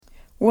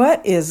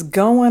What is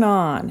going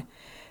on?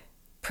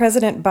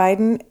 President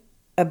Biden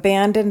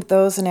abandoned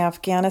those in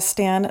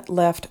Afghanistan,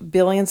 left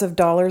billions of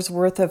dollars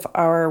worth of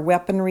our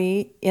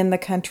weaponry in the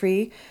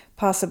country,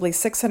 possibly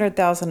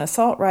 600,000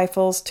 assault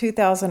rifles,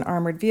 2,000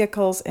 armored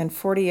vehicles, and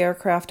 40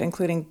 aircraft,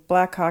 including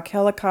Black Hawk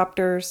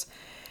helicopters.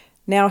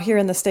 Now here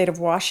in the state of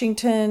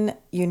Washington,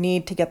 you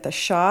need to get the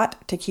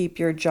shot to keep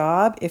your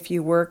job if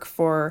you work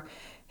for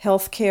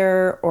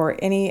healthcare or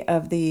any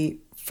of the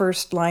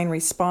first line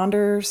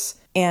responders.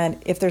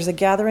 And if there's a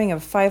gathering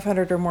of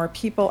 500 or more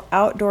people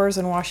outdoors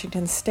in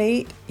Washington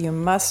state, you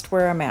must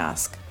wear a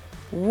mask.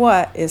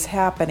 What is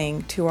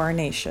happening to our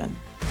nation?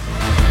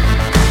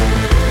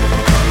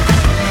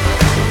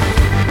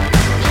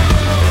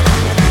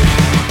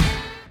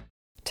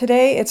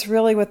 Today, it's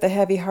really with a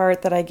heavy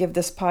heart that I give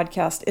this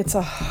podcast. It's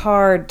a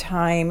hard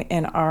time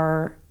in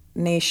our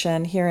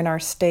nation, here in our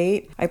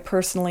state. I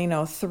personally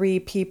know 3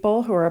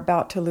 people who are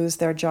about to lose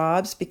their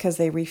jobs because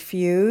they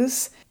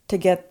refuse to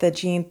get the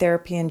gene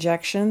therapy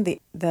injection,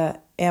 the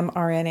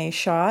mRNA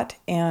shot,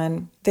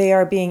 and they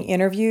are being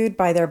interviewed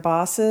by their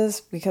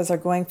bosses because they're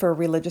going for a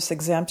religious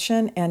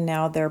exemption, and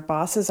now their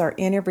bosses are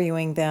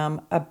interviewing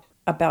them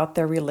about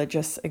their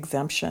religious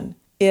exemption.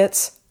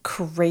 It's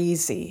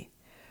crazy.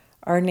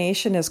 Our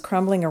nation is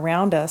crumbling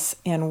around us,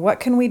 and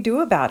what can we do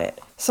about it?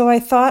 So I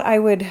thought I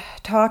would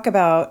talk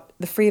about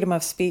the freedom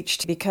of speech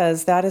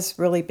because that is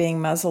really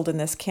being muzzled in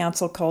this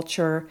cancel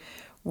culture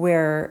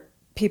where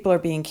people are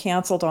being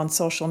canceled on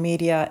social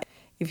media.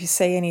 If you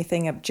say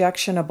anything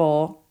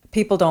objectionable,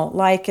 people don't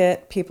like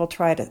it. People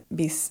try to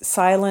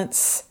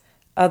silence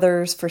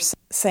others for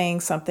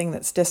saying something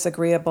that's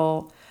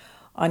disagreeable.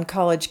 On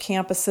college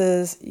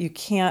campuses, you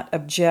can't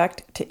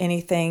object to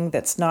anything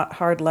that's not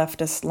hard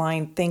leftist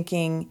line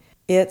thinking.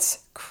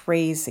 It's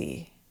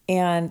crazy.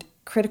 And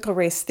critical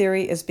race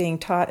theory is being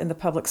taught in the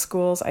public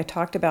schools. I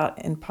talked about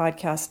in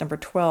podcast number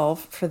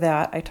 12 for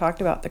that. I talked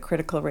about the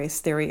critical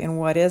race theory and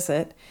what is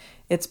it.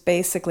 It's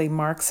basically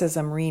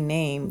Marxism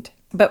renamed.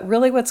 But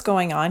really what's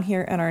going on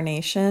here in our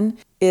nation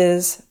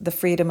is the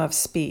freedom of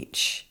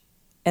speech.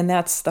 And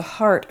that's the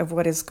heart of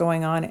what is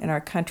going on in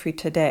our country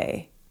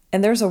today.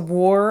 And there's a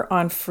war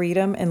on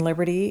freedom and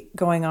liberty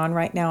going on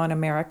right now in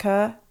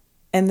America.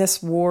 And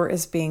this war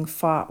is being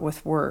fought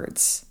with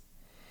words.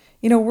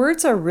 You know,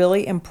 words are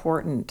really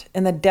important,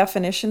 and the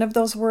definition of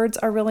those words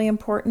are really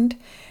important.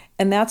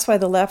 And that's why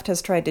the left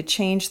has tried to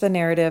change the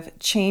narrative,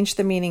 change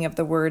the meaning of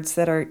the words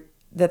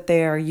that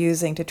they are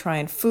using to try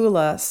and fool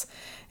us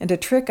and to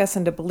trick us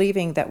into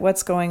believing that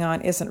what's going on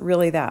isn't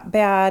really that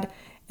bad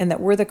and that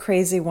we're the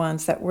crazy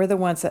ones, that we're the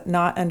ones that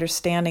not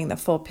understanding the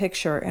full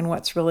picture and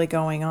what's really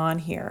going on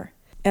here.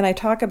 And I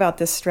talk about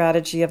this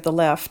strategy of the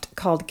left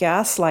called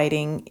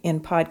gaslighting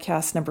in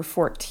podcast number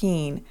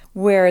 14,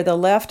 where the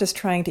left is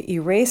trying to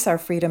erase our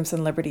freedoms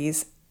and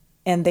liberties.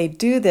 And they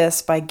do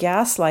this by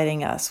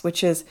gaslighting us,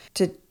 which is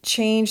to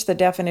change the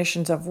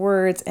definitions of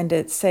words and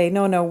to say,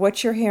 no,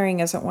 what you're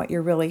hearing isn't what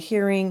you're really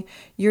hearing.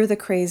 You're the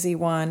crazy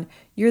one.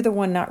 You're the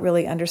one not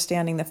really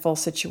understanding the full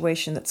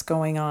situation that's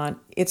going on.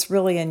 It's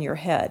really in your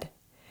head.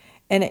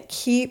 And it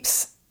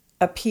keeps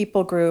a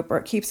people group, or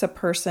it keeps a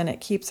person,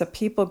 it keeps a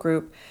people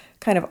group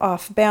kind of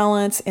off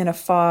balance, in a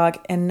fog,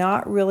 and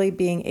not really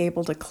being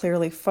able to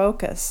clearly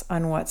focus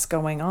on what's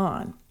going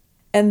on.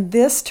 And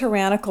this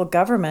tyrannical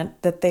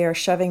government that they are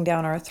shoving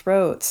down our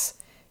throats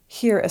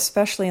here,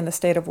 especially in the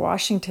state of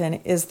Washington,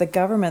 is the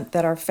government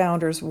that our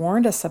founders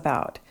warned us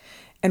about,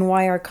 and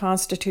why our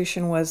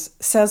Constitution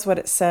says what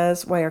it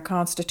says, why our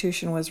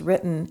Constitution was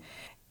written.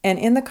 And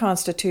in the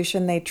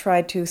Constitution, they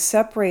tried to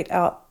separate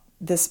out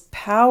this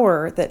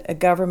power that a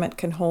government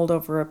can hold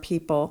over a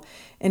people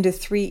into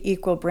 3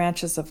 equal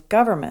branches of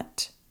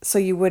government. So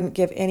you wouldn't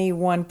give any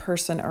one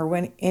person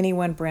or any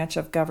one branch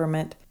of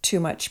government too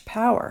much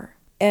power.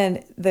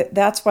 And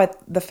that's why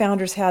the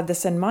founders had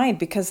this in mind,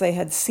 because they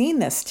had seen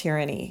this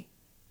tyranny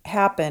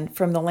happen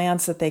from the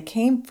lands that they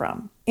came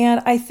from.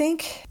 And I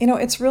think,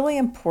 it's really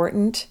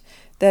important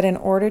that in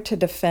order to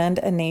defend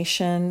a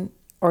nation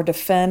or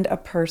defend a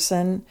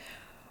person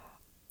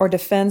or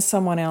defend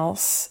someone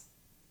else,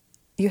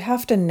 you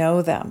have to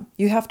know them.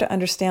 You have to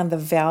understand the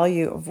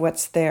value of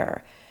what's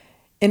there.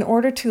 In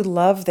order to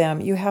love them,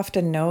 you have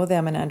to know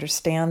them and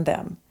understand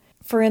them.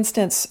 For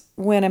instance,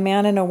 when a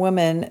man and a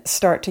woman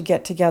start to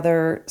get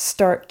together,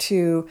 start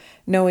to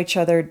know each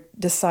other,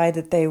 decide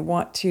that they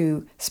want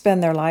to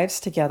spend their lives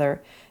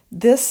together,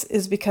 this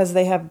is because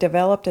they have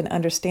developed an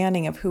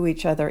understanding of who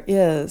each other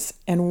is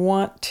and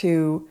want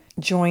to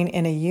join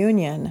in a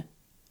union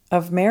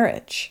of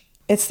marriage.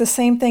 It's the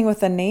same thing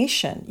with a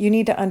nation. You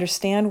need to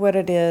understand what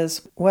it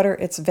is, what are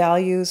its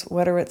values,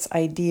 what are its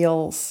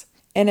ideals.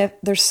 And if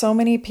there's so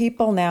many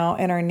people now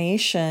in our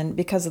nation,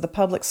 because of the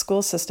public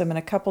school system and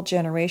a couple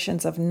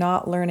generations of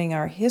not learning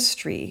our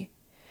history,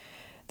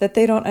 that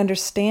they don't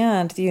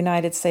understand the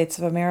United States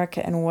of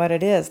America and what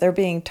it is. They're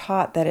being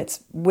taught that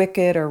it's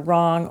wicked or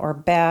wrong or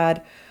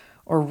bad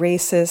or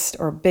racist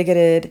or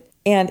bigoted.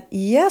 And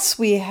yes,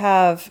 we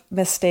have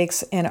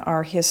mistakes in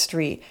our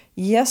history.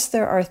 Yes,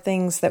 there are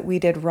things that we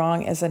did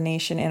wrong as a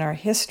nation in our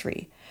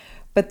history.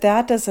 But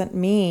that doesn't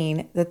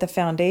mean that the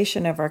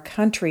foundation of our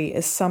country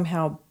is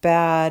somehow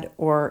bad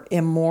or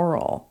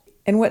immoral.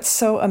 And what's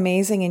so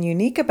amazing and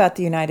unique about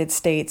the United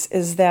States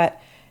is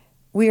that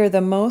we are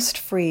the most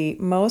free,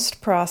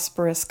 most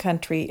prosperous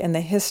country in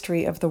the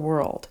history of the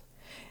world.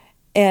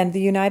 And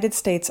the United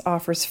States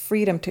offers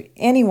freedom to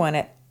anyone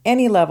at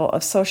any level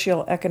of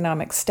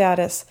socioeconomic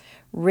status,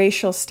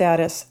 racial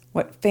status,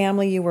 what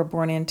family you were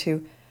born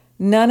into.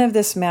 None of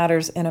this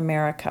matters in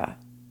America.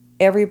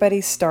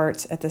 Everybody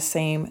starts at the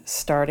same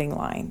starting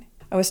line.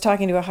 I was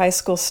talking to a high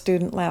school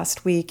student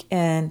last week,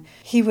 and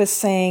he was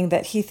saying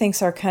that he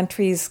thinks our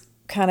country's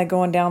kind of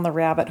going down the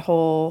rabbit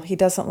hole. He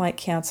doesn't like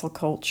cancel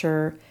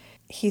culture.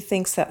 He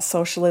thinks that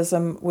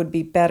socialism would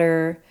be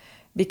better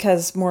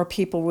because more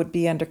people would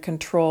be under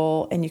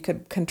control and you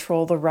could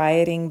control the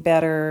rioting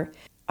better.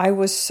 I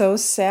was so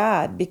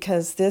sad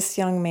because this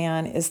young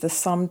man is the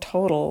sum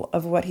total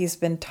of what he's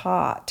been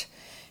taught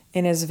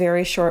in his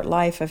very short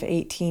life of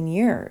 18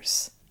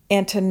 years.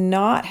 And to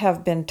not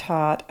have been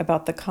taught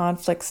about the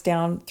conflicts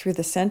down through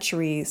the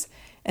centuries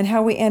and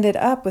how we ended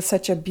up with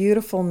such a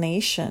beautiful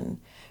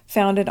nation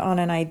founded on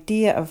an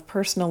idea of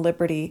personal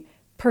liberty,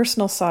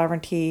 personal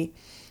sovereignty,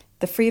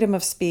 the freedom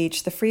of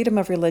speech, the freedom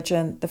of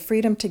religion, the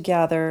freedom to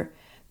gather,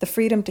 the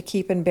freedom to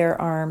keep and bear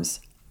arms,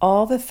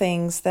 all the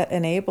things that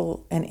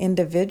enable an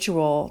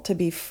individual to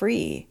be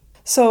free.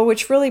 So,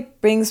 which really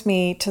brings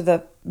me to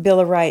the Bill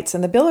of Rights.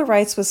 And the Bill of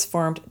Rights was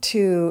formed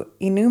to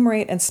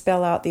enumerate and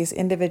spell out these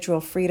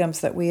individual freedoms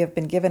that we have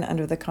been given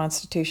under the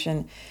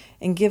Constitution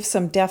and give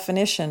some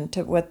definition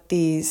to what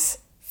these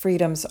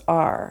freedoms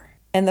are.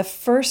 And the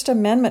First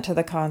Amendment to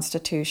the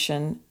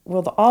Constitution,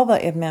 all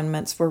the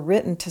amendments were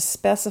written to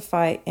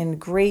specify in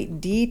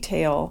great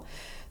detail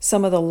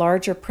some of the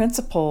larger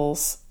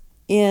principles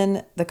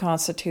in the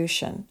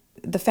Constitution.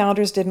 The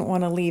founders didn't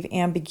want to leave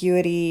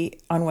ambiguity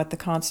on what the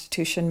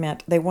Constitution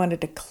meant. They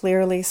wanted to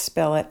clearly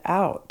spell it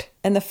out.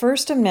 And the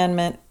First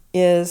Amendment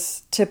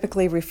is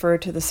typically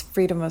referred to the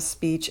freedom of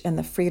speech and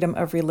the freedom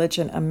of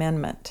religion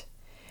amendment.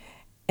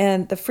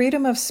 And the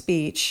freedom of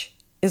speech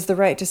is the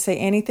right to say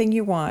anything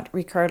you want,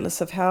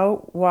 regardless of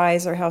how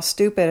wise or how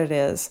stupid it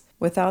is,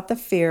 without the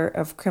fear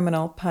of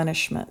criminal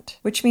punishment,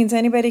 which means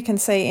anybody can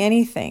say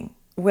anything,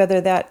 whether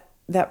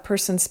that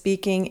person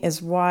speaking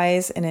is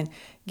wise and in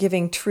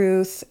giving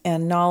truth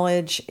and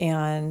knowledge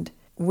and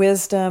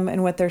wisdom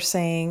in what they're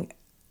saying,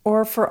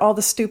 or for all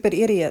the stupid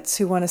idiots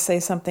who want to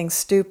say something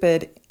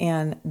stupid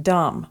and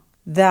dumb.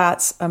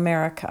 That's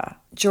America.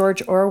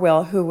 George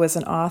Orwell, who was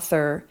an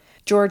author,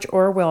 George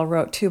Orwell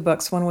wrote 2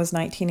 books. One was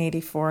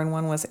 1984 and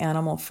one was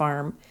Animal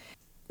Farm.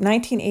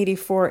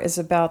 1984 is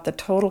about the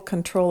total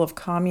control of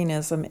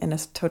communism in a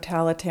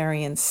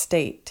totalitarian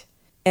state.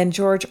 And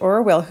George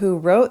Orwell, who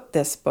wrote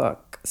this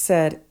book,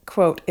 said,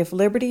 quote, "If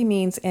liberty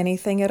means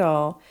anything at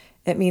all,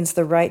 it means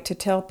the right to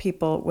tell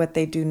people what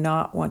they do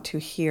not want to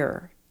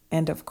hear."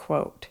 End of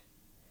quote.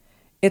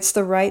 It's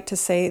the right to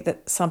say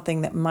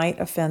something that might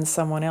offend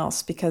someone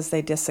else because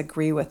they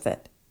disagree with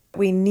it.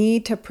 We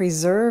need to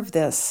preserve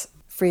this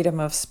freedom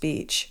of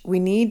speech. We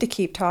need to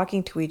keep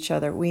talking to each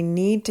other. We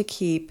need to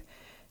keep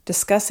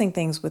discussing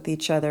things with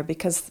each other,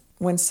 because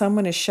when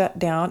someone is shut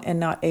down and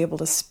not able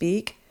to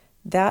speak,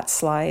 that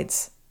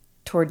slides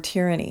toward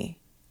tyranny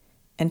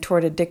and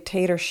toward a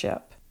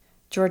dictatorship.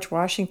 George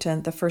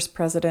Washington, the first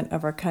president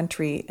of our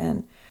country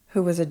and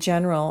who was a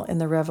general in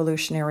the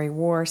Revolutionary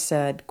War,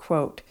 said,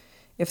 quote,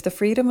 "If the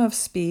freedom of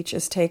speech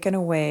is taken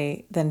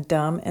away, then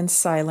dumb and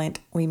silent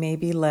we may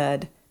be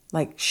led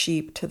like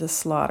sheep to the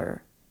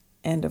slaughter."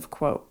 End of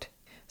quote.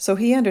 So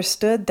he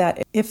understood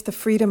that if the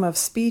freedom of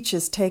speech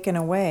is taken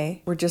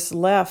away, we're just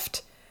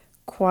left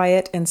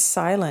quiet and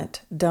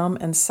silent, dumb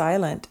and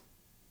silent,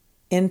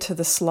 into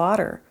the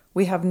slaughter.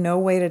 We have no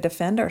way to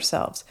defend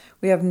ourselves.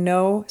 We have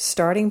no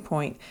starting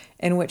point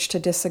in which to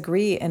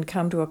disagree and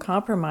come to a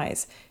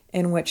compromise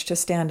in which to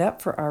stand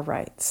up for our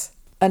rights.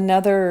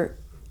 Another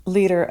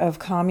leader of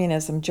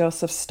communism,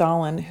 Joseph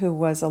Stalin, who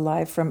was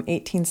alive from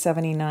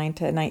 1879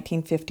 to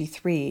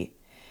 1953,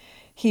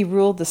 he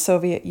ruled the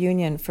Soviet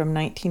Union from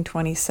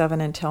 1927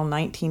 until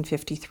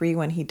 1953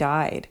 when he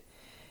died.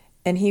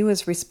 And he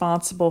was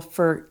responsible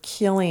for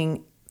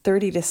killing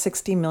 30 to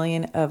 60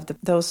 million of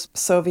those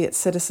Soviet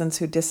citizens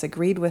who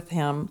disagreed with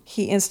him.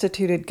 He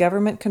instituted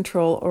government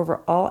control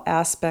over all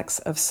aspects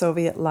of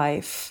Soviet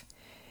life.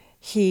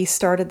 He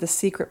started the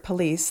secret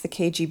police, the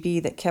KGB,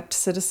 that kept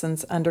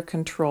citizens under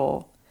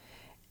control.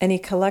 And he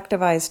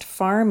collectivized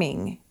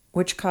farming,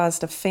 which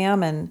caused a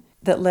famine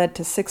that led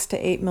to 6 to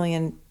 8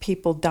 million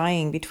people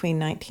dying between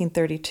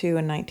 1932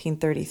 and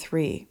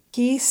 1933.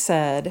 He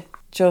said,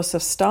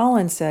 Joseph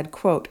Stalin said,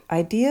 quote,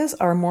 "Ideas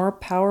are more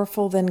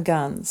powerful than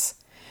guns.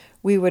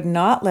 We would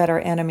not let our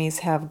enemies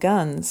have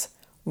guns.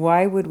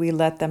 Why would we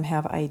let them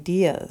have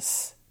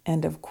ideas?"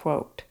 End of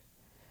quote.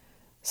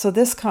 So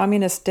this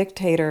communist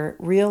dictator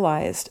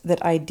realized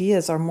that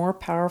ideas are more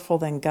powerful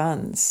than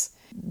guns.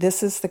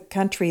 This is the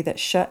country that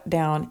shut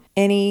down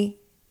any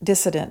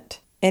dissident,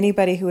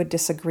 anybody who would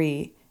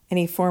disagree, and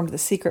he formed the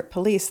secret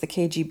police, the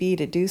KGB,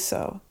 to do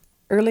so.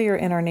 Earlier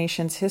in our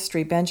nation's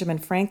history, Benjamin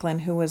Franklin,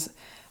 who was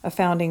a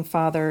founding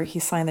father, he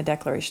signed the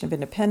Declaration of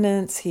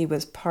Independence. He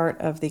was part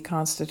of the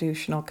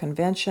Constitutional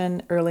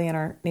Convention early in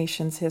our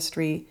nation's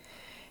history.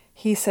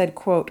 He said,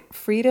 quote,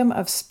 "Freedom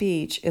of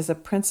speech is a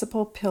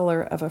principal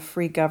pillar of a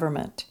free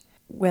government.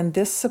 When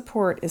this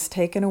support is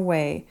taken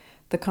away,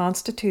 the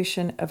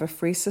constitution of a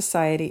free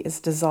society is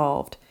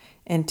dissolved,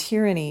 and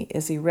tyranny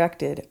is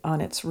erected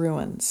on its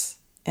ruins."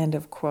 End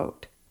of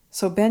quote.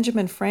 So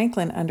Benjamin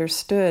Franklin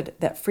understood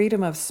that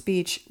freedom of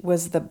speech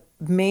was the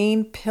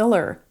main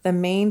pillar, the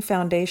main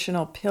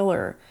foundational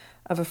pillar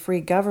of a free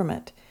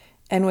government.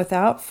 And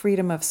without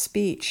freedom of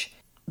speech,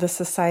 the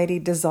society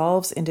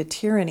dissolves into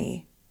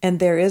tyranny, and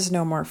there is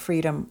no more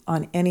freedom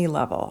on any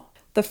level.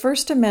 The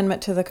First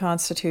Amendment to the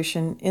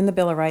Constitution in the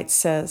Bill of Rights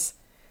says,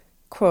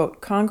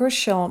 quote, "Congress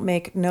shall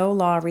make no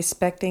law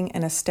respecting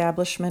an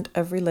establishment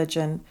of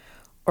religion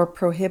or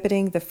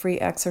prohibiting the free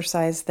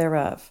exercise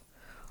thereof,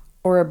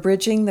 or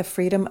abridging the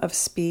freedom of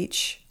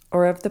speech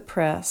or of the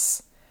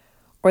press,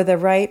 or the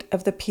right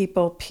of the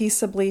people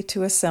peaceably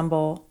to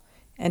assemble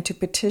and to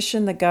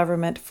petition the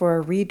government for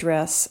a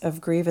redress of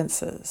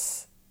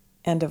grievances."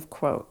 End of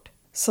quote.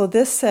 So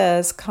this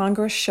says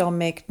Congress shall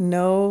make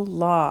no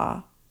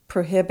law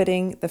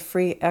prohibiting the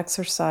free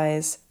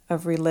exercise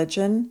of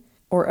religion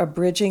or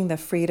abridging the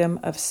freedom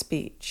of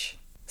speech.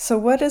 So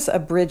what does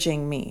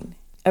abridging mean?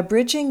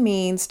 Abridging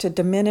means to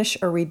diminish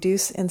or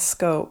reduce in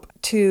scope,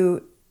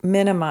 to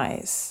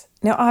minimize.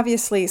 Now,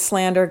 obviously,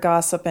 slander,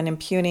 gossip, and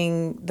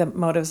impugning the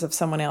motives of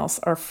someone else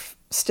are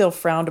still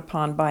frowned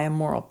upon by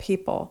immoral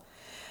people.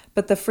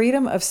 But the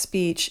freedom of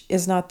speech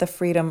is not the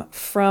freedom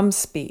from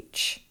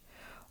speech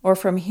or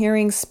from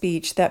hearing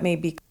speech that may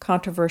be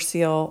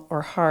controversial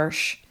or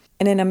harsh.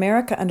 And in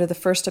America, under the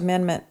First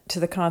Amendment to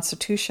the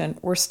Constitution,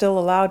 we're still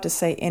allowed to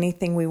say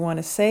anything we want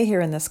to say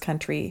here in this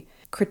country,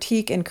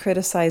 critique and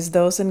criticize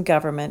those in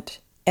government,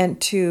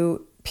 and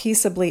to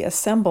peaceably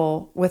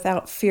assemble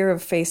without fear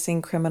of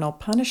facing criminal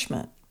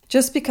punishment.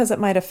 Just because it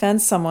might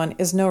offend someone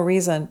is no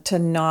reason to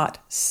not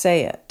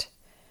say it.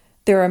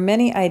 There are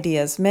many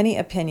ideas, many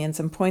opinions,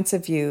 and points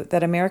of view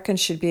that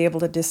Americans should be able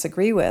to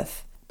disagree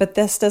with, but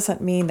this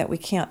doesn't mean that we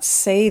can't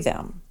say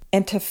them.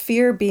 And to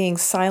fear being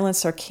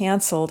silenced or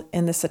canceled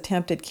in this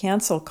attempted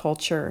cancel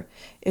culture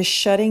is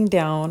shutting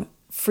down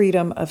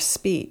freedom of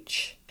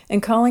speech.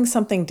 And calling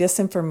something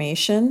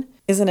disinformation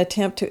is an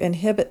attempt to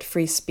inhibit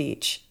free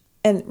speech.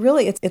 And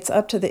really, it's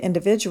up to the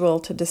individual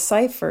to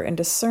decipher and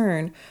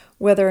discern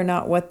whether or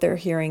not what they're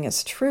hearing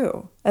is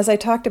true. As I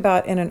talked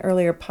about in an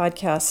earlier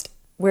podcast,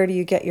 Where Do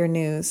You Get Your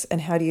News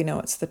and How Do You Know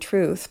It's the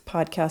Truth,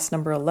 podcast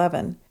number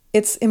 11,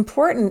 it's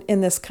important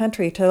in this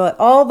country to let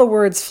all the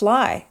words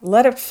fly.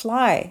 Let it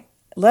fly.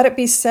 Let it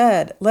be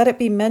said. Let it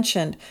be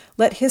mentioned.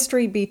 Let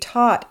history be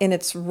taught in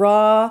its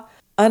raw,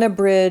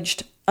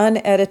 unabridged,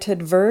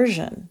 unedited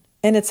version.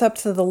 And it's up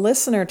to the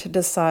listener to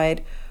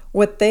decide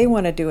what they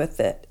want to do with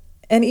it.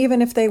 And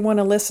even if they want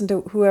to listen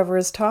to whoever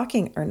is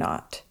talking or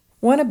not.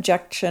 One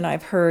objection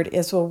I've heard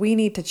is, well, we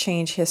need to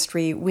change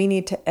history, we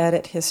need to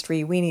edit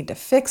history, we need to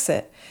fix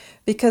it,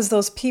 because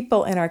those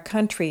people in our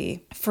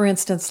country, for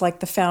instance, like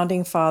the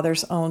Founding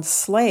Fathers owned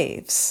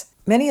slaves,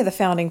 many of the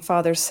Founding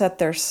Fathers set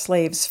their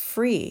slaves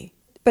free.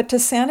 But to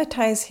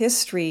sanitize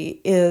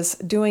history is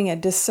doing a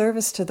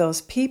disservice to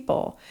those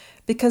people,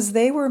 because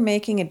they were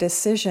making a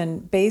decision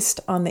based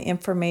on the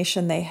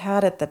information they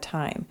had at the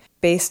time,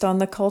 based on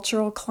the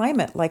cultural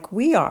climate like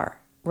we are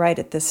right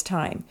at this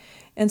time.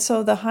 And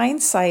so the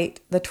hindsight,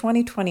 the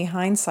 2020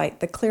 hindsight,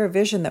 the clear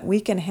vision that we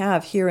can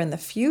have here in the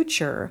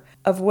future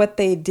of what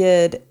they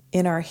did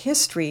in our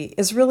history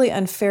is really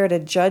unfair to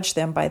judge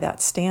them by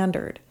that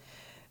standard,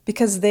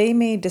 because they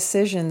made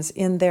decisions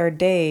in their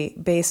day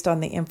based on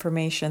the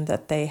information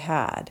that they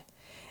had.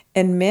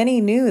 And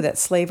many knew that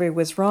slavery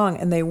was wrong,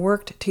 and they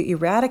worked to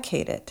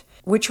eradicate it,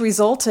 which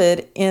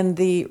resulted in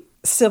the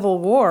Civil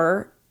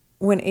War.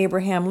 When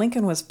Abraham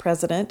Lincoln was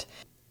president,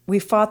 we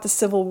fought the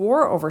Civil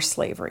War over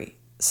slavery.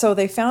 So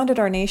they founded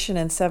our nation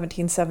in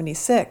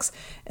 1776,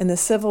 and the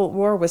Civil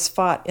War was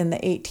fought in the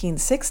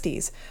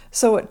 1860s.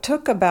 So it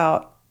took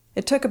about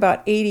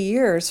 80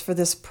 years for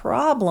this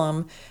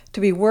problem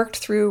to be worked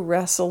through,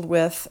 wrestled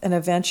with, and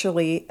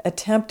eventually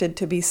attempted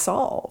to be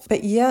solved.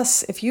 But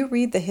yes, if you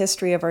read the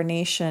history of our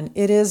nation,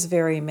 it is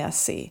very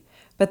messy.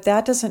 But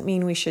that doesn't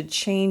mean we should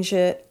change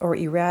it or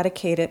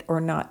eradicate it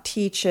or not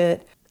teach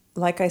it.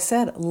 Like I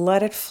said,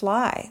 let it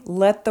fly.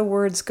 Let the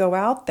words go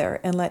out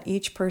there and let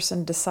each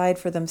person decide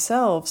for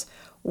themselves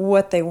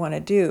what they want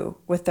to do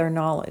with their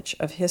knowledge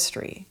of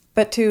history.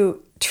 But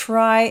to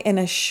try and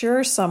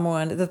assure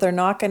someone that they're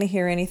not going to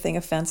hear anything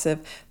offensive,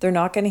 they're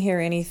not going to hear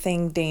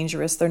anything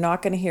dangerous, they're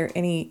not going to hear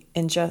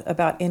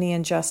about any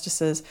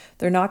injustices,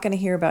 they're not going to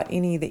hear about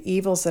any of the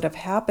evils that have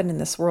happened in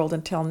this world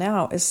until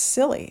now is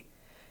silly.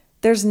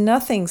 There's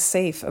nothing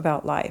safe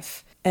about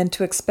life. And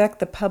to expect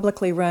the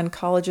publicly run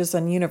colleges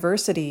and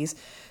universities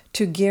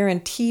to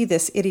guarantee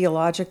this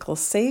ideological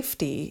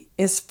safety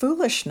is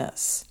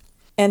foolishness.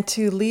 and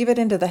to leave it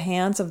into the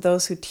hands of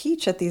those who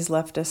teach at these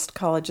leftist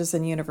colleges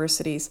and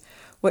universities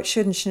what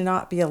should and should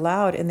not be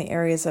allowed in the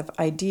areas of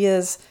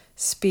ideas,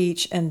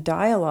 speech, and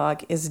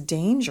dialogue is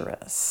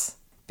dangerous.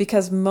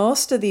 Because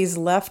most of these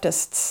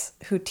leftists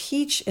who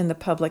teach in the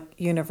public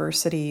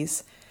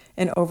universities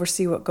and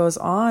oversee what goes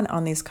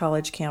on these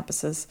college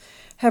campuses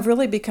have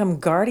really become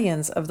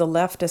guardians of the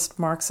leftist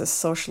Marxist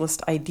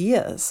socialist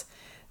ideas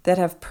that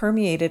have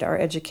permeated our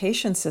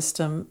education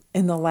system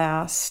in the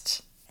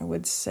last, I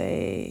would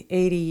say,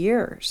 80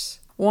 years.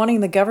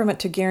 Wanting the government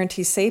to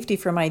guarantee safety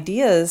from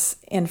ideas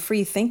and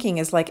free thinking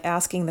is like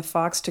asking the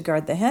fox to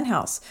guard the hen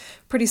house.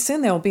 Pretty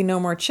soon there will be no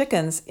more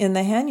chickens in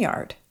the hen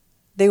yard.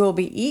 They will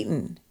be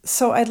eaten.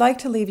 So I'd like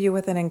to leave you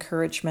with an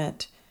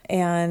encouragement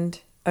and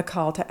a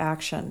call to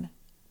action.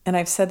 And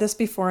I've said this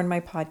before in my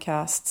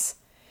podcasts.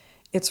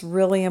 It's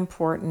really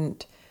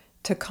important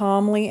to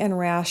calmly and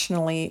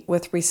rationally,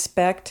 with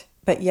respect,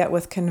 but yet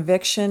with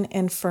conviction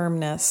and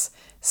firmness,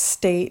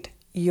 state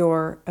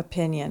your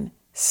opinion.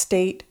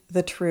 State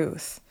the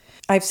truth.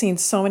 I've seen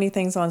so many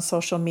things on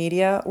social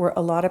media where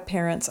a lot of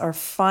parents are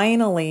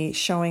finally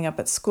showing up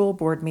at school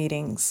board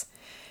meetings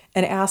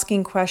and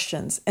asking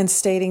questions and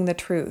stating the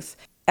truth,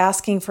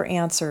 asking for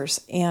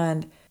answers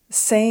and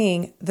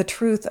saying the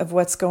truth of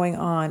what's going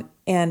on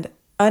and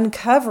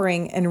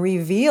uncovering and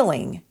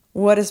revealing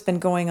what has been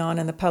going on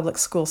in the public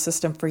school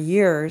system for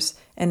years.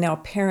 And now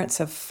parents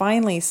have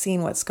finally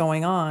seen what's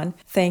going on,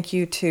 thank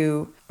you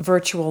to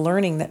virtual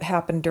learning that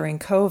happened during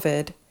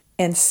COVID,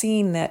 and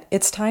seen that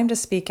it's time to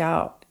speak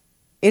out.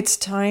 It's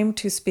time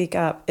to speak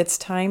up. It's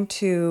time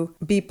to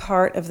be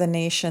part of the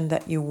nation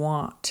that you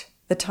want.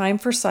 The time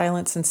for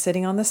silence and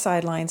sitting on the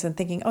sidelines and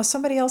thinking, oh,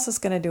 somebody else is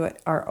going to do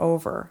it, are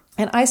over.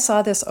 And I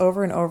saw this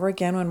over and over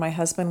again when my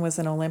husband was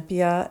in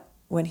Olympia,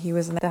 when he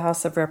was in the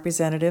House of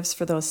Representatives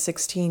for those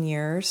 16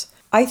 years.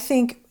 I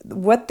think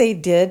what they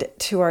did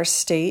to our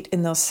state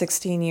in those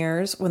 16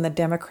 years when the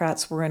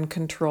Democrats were in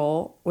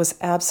control was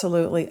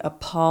absolutely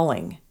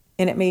appalling.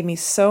 And it made me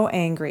so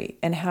angry,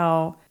 and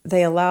how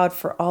they allowed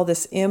for all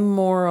this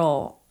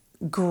immoral,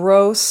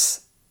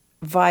 gross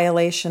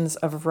violations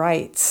of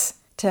rights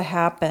to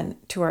happen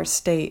to our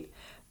state.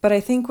 But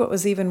I think what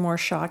was even more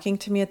shocking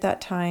to me at that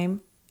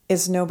time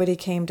is nobody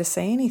came to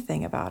say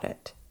anything about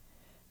it.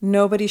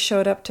 Nobody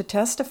showed up to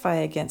testify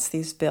against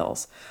these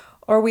bills.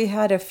 Or we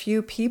had a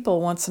few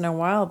people once in a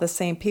while, the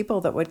same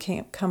people that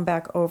would come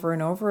back over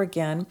and over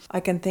again.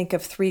 I can think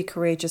of 3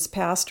 courageous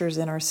pastors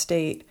in our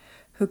state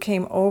who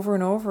came over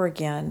and over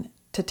again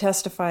to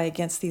testify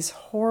against these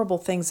horrible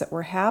things that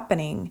were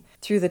happening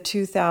through the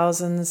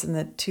 2000s and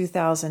the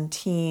 2000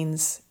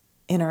 teens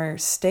in our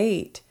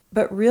state.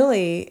 But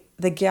really,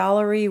 the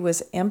gallery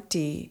was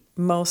empty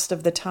most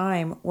of the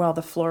time while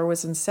the floor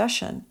was in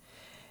session.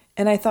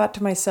 And I thought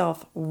to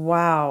myself,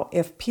 wow,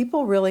 if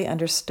people really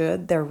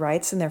understood their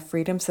rights and their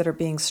freedoms that are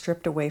being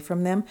stripped away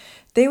from them,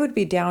 they would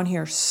be down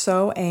here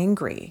so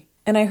angry.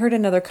 And I heard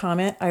another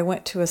comment. I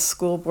went to a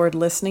school board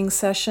listening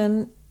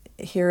session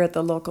here at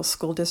the local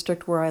school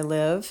district where I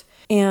live.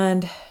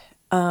 And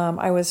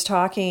I was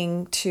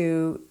talking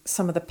to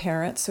some of the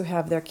parents who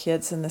have their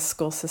kids in the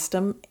school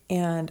system.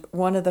 And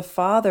one of the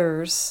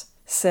fathers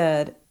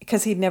said,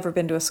 because he'd never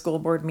been to a school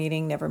board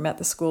meeting, never met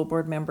the school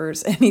board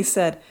members, and he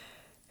said,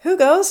 who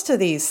goes to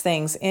these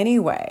things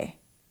anyway?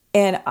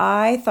 And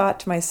I thought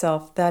to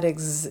myself, that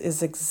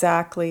is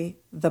exactly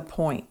the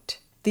point.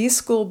 These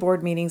school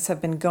board meetings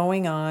have been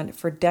going on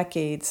for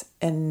decades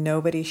and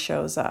nobody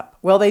shows up.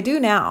 Well, they do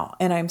now,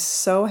 and I'm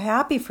so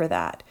happy for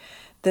that.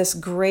 This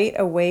great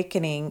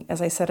awakening, as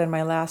I said in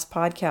my last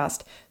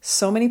podcast,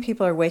 so many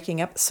people are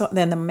waking up. So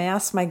then the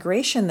mass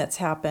migration that's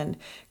happened,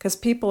 because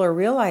people are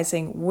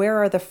realizing, where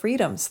are the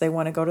freedoms? They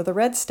want to go to the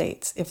red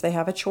states if they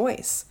have a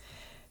choice,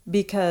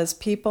 because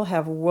people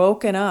have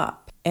woken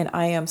up. And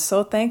I am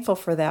so thankful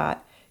for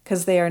that,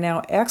 because they are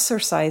now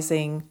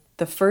exercising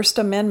the First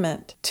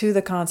Amendment to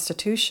the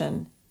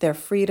Constitution, their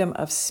freedom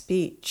of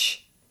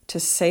speech, to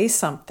say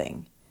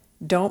something.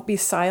 Don't be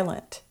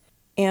silent.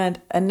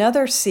 And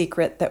another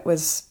secret that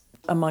was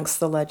amongst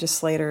the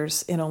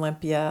legislators in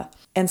Olympia,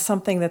 and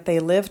something that they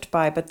lived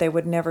by but they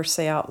would never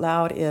say out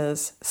loud,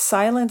 is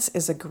silence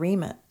is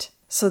agreement.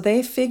 So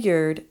they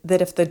figured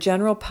that if the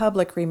general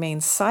public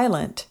remained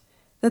silent,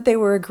 that they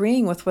were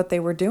agreeing with what they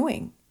were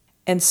doing.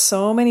 And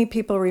so many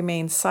people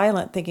remained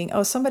silent thinking,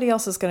 oh, somebody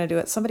else is going to do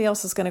it. Somebody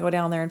else is going to go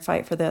down there and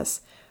fight for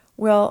this.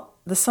 Well,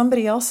 the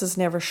somebody else has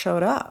never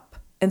showed up.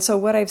 And so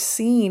what I've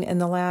seen in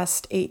the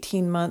last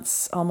 18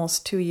 months,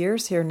 almost 2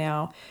 years here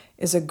now,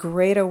 is a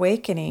great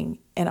awakening.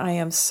 And I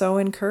am so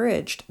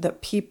encouraged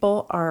that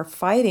people are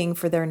fighting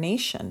for their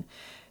nation.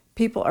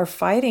 People are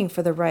fighting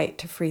for the right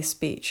to free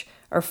speech,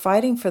 are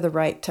fighting for the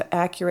right to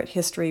accurate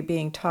history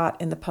being taught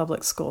in the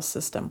public school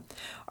system,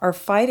 are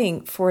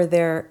fighting for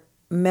their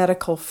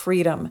medical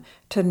freedom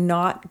to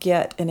not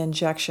get an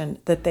injection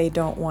that they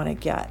don't want to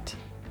get.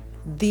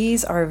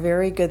 These are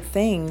very good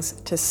things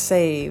to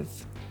save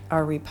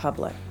our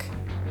republic.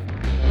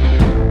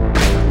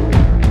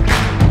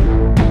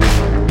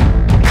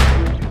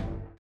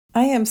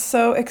 I am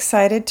so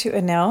excited to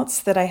announce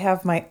that I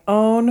have my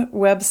own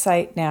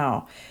website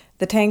now,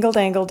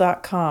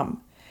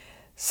 thetangledangle.com.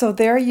 So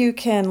there you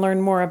can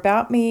learn more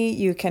about me,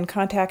 you can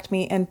contact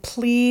me, and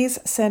please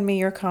send me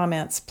your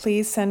comments.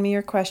 Please send me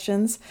your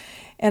questions.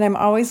 And I'm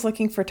always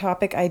looking for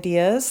topic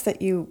ideas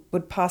that you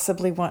would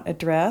possibly want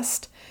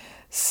addressed.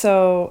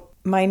 So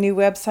my new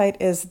website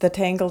is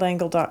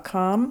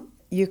thetangledangle.com.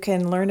 You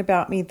can learn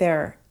about me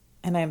there.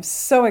 And I'm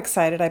so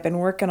excited. I've been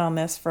working on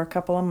this for a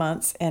couple of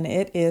months, and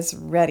it is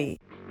ready.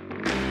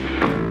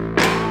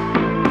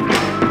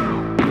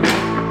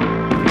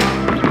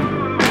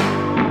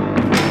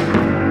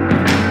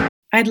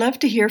 I'd love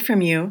to hear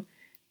from you.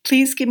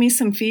 Please give me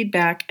some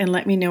feedback and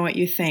let me know what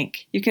you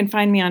think. You can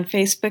find me on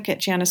Facebook at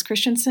Janice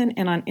Christensen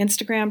and on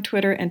Instagram,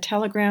 Twitter, and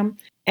Telegram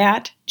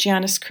at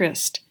Janice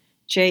Christ,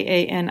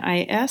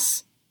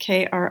 JANISKRIST.